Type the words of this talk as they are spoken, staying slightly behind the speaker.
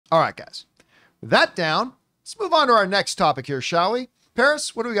All right, guys. With that down, let's move on to our next topic here, shall we?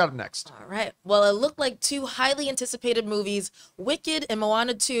 Paris, what do we got next? All right. Well, it looked like two highly anticipated movies, Wicked and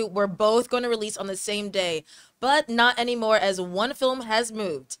Moana 2, were both going to release on the same day, but not anymore as one film has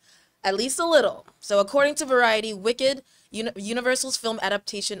moved, at least a little. So according to Variety, Wicked, Universal's film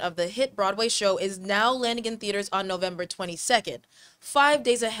adaptation of the hit Broadway show, is now landing in theaters on November 22nd, 5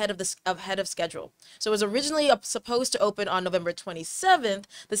 days ahead of schedule. So it was originally supposed to open on November 27th,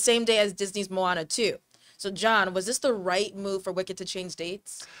 the same day as Disney's Moana 2. So, John, was this the right move for Wicked to change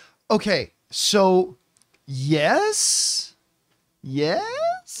dates? Okay, so yes.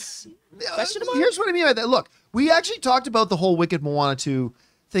 Question mark? Here's what I mean by that. Look, we actually talked about the whole Wicked Moana 2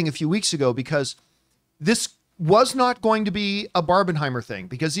 thing a few weeks ago because this was not going to be a Barbenheimer thing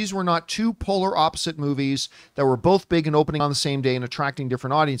because these were not two polar opposite movies that were both big and opening on the same day and attracting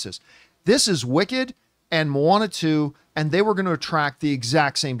different audiences. This is Wicked and Moana 2, and they were going to attract the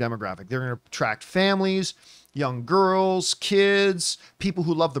exact same demographic. They're going to attract families, young girls, kids, people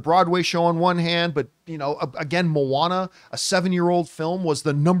who love the Broadway show on one hand, but, you know, again, Moana, a 7-year-old film, was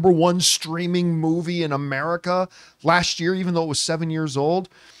the #1 streaming movie in America last year, even though it was 7 years old.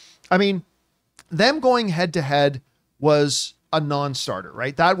 I mean, them going head to head was a non-starter,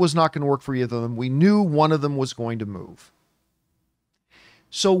 right? That was not going to work for either of them. We knew one of them was going to move.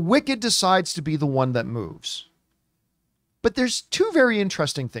 So Wicked decides to be the one that moves. But there's two very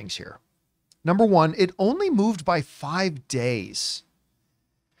interesting things here. Number one, it only moved by 5 days.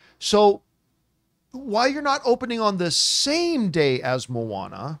 So while you're not opening on the same day as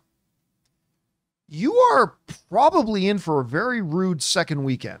Moana, you are probably in for a very rude second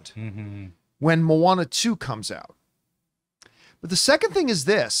weekend when Moana 2 comes out. But the second thing is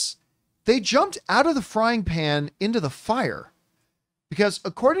this. They jumped out of the frying pan into the fire. Because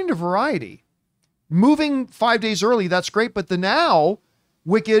according to Variety, moving 5 days early, that's great. But now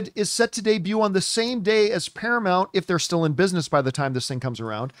Wicked is set to debut on the same day as Paramount, if they're still in business by the time this thing comes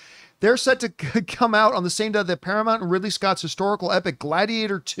around. They're set to come out on the same day that Paramount and Ridley Scott's historical epic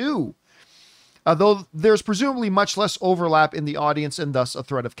Gladiator 2. Though there's presumably much less overlap in the audience and thus a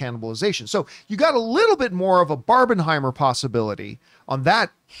threat of cannibalization. So you got a little bit more of a Barbenheimer possibility on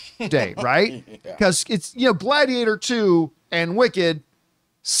that day, right? Because it's, you know, Gladiator 2 and Wicked,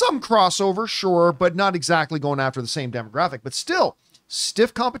 some crossover, sure, but not exactly going after the same demographic, but still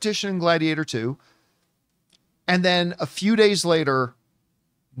stiff competition in Gladiator 2. And then a few days later,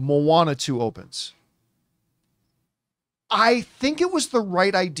 Moana 2 opens. I think it was the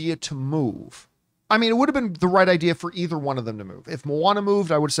right idea to move. I mean, it would have been the right idea for either one of them to move. If Moana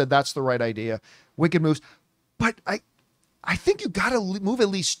moved, I would have said that's the right idea. Wicked moves. But I think you got to move at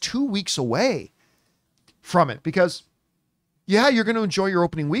least 2 weeks away from it because, yeah, you're going to enjoy your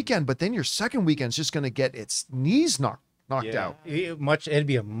opening weekend, but then your second weekend's just going to get its knees knocked out. It'd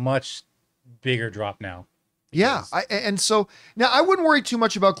be a much bigger drop now. Yeah. And so now I wouldn't worry too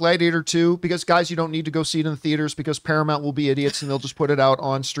much about Gladiator 2 because, guys, you don't need to go see it in the theaters because Paramount will be idiots and they'll just put it out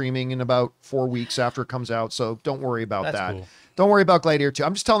on streaming in about 4 weeks after it comes out. So don't worry about that. Cool. Don't worry about Gladiator 2.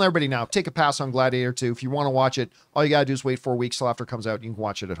 I'm just telling everybody now, take a pass on Gladiator 2. If you want to watch it, all you got to do is wait 4 weeks till after it comes out. You can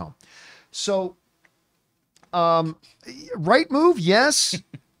watch it at home. So, right move, yes,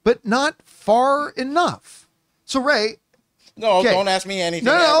 but not far enough. So, Ray. No, okay. Don't ask me anything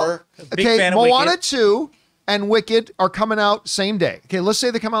ever. Okay, Moana 2 and Wicked are coming out same day. Okay, let's say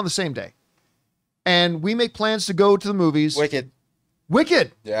they come out on the same day. And we make plans to go to the movies. Wicked.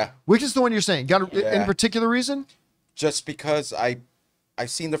 Yeah. Wicked's the one you're saying. Got any particular reason? Just because I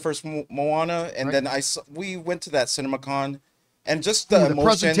seen the first Moana, and then we went to that CinemaCon, and just the emotion,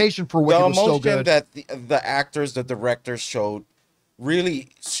 presentation for Wicked was so good. That the actors, the directors showed, really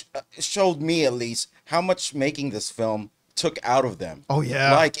showed me at least how much making this film took out of them. Oh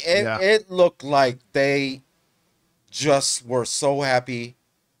yeah, like it looked like they just were so happy,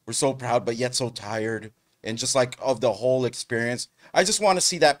 were so proud, but yet so tired, and just like of the whole experience. I just want to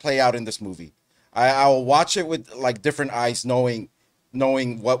see that play out in this movie. I'll watch it with like different eyes, knowing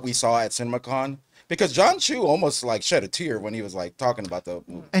what we saw at CinemaCon. Because John Chu almost like shed a tear when he was like talking about the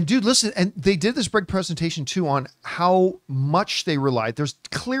movie. And dude, listen, and they did this big presentation too on how much they relied. There's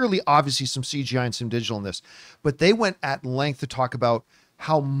clearly obviously some CGI and some digital in this, but they went at length to talk about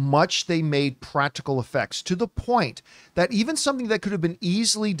how much they made practical effects to the point that even something that could have been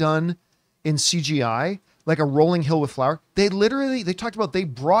easily done in CGI, like a rolling hill with flour, they talked about they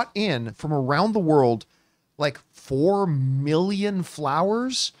brought in from around the world like 4 million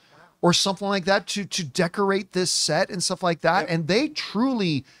flowers or something like that to decorate this set and stuff like that. And they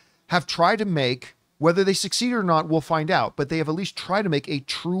truly have tried to make Whether they succeed or not, we'll find out. But they have at least tried to make a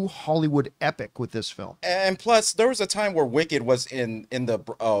true Hollywood epic with this film. And plus, there was a time where Wicked was in the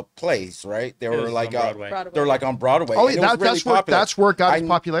plays, right? They were was like on Broadway. they were like on Broadway. Oh, and it yeah, was really popular. that's where it got its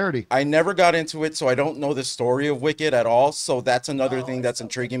popularity. I never got into it, so I don't know the story of Wicked at all. So that's another thing that's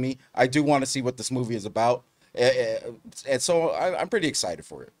intriguing me. I do want to see what this movie is about, and so I'm pretty excited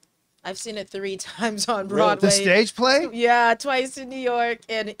for it. I've seen it 3 times on Broadway. The stage play? Yeah, twice in New York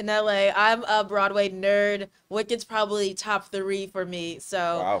and in LA. I'm a Broadway nerd. Wicked's probably top 3 for me. So,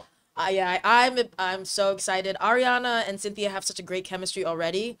 Wow. yeah, I'm so excited. Ariana and Cynthia have such a great chemistry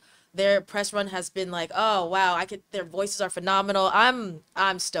already. Their press run has been like, oh wow, their voices are phenomenal. I'm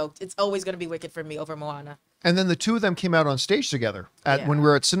stoked. It's always gonna be Wicked for me over Moana. And then the two of them came out on stage together when we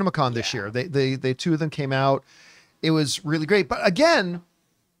were at CinemaCon this year. They two of them came out. It was really great. But again,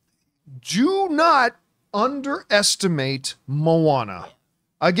 do not underestimate Moana.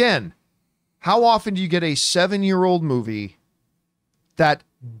 Again, how often do you get a 7-year-old movie that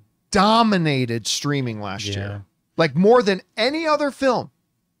dominated streaming last year? Like more than any other film.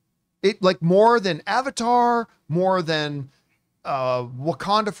 Like more than Avatar, more than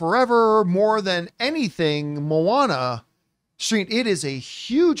Wakanda Forever, more than anything, Moana streamed. It is a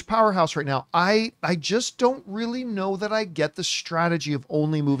huge powerhouse right now. I just don't really know that I get the strategy of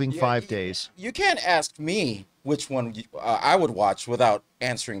only moving 5 days. You can't ask me which one I would watch without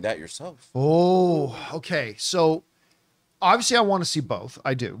answering that yourself. Oh, okay. So obviously I want to see both.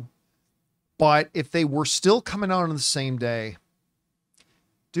 I do. But if they were still coming out on the same day,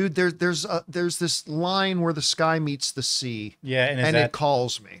 dude, there's this line where the sky meets the sea. Yeah, and it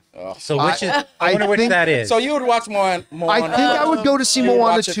calls me. So which is? I wonder which that is. So you would watch Moana. I think I would go to see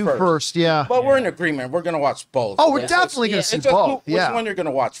Moana 2 first. Yeah. But we're in agreement. We're gonna watch both. Oh, we're definitely gonna see it's just both. which one you're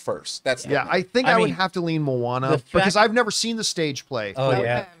gonna watch first? That's I think I would have to lean Moana because I've never seen the stage play. Oh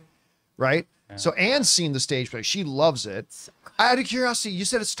yeah. Right. Yeah. So Anne's seen the stage play. She loves it. Out of curiosity, you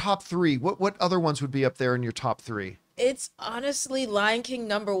said it's top 3. What other ones would be up there in your top 3? It's honestly Lion King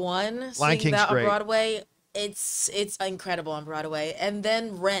 #1. Lion Seeing King's that great. on Broadway, it's incredible on Broadway, and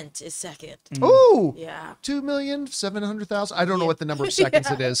then Rent is second. Ooh, Yeah, 2,700,000. I don't know what the number of seconds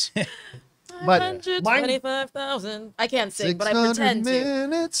it is, but 125,000. I can't sing, but I pretend to.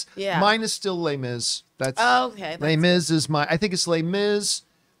 minutes. Yeah. Mine is still Les Mis. That's Okay. Les Mis is I think it's Les Mis,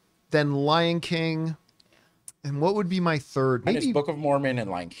 then Lion King. And what would be my third? Maybe Maybe Book of Mormon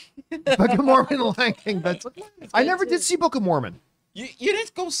and Lion King. Book of Mormon and Lion King. That's I never did see Book of Mormon. You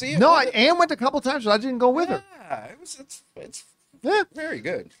didn't go see it? No, Anne went a couple times, but I didn't go with her. Yeah, it's Yeah. very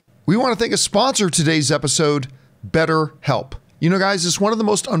good. We want to thank a sponsor of today's episode, BetterHelp. You know, guys, it's one of the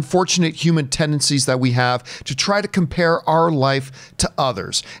most unfortunate human tendencies that we have to try to compare our life to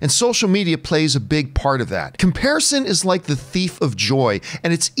others. And social media plays a big part of that. Comparison is like the thief of joy,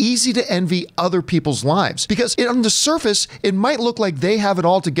 and it's easy to envy other people's lives because on the surface, it might look like they have it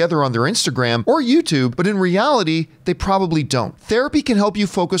all together on their Instagram or YouTube, but in reality, they probably don't. Therapy can help you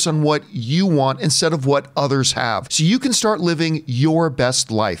focus on what you want instead of what others have, so you can start living your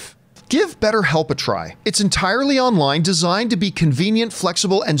best life. Give BetterHelp a try. It's entirely online, designed to be convenient,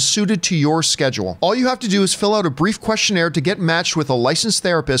 flexible, and suited to your schedule. All you have to do is fill out a brief questionnaire to get matched with a licensed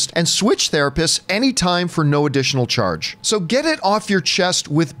therapist and switch therapists anytime for no additional charge. So get it off your chest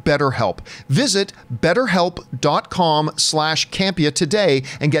with BetterHelp. Visit betterhelp.com/Campea today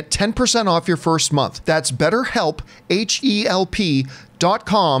and get 10% off your first month. That's BetterHelp,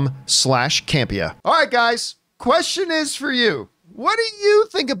 HELP.com/Campea. All right, guys, question is for you. What do you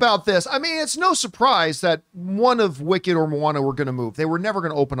think about this? I mean, it's no surprise that one of Wicked or Moana were going to move. They were never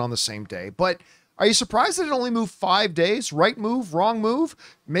going to open on the same day. But are you surprised that it only moved 5 days? Right move, wrong move?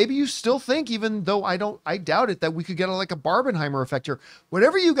 Maybe you still think, even though I doubt it, that we could get like a Barbenheimer effect here.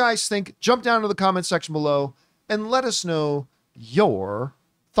 Whatever you guys think, jump down to the comment section below and let us know your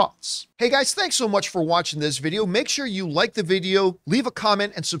thoughts. Hey guys, thanks so much for watching this video. Make sure you like the video, leave a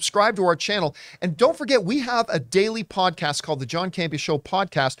comment, and subscribe to our channel. And don't forget, we have a daily podcast called the John Campea Show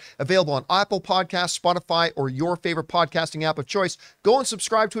podcast, available on Apple Podcasts, Spotify, or your favorite podcasting app of choice. Go and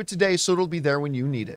subscribe to it today so it'll be there when you need it.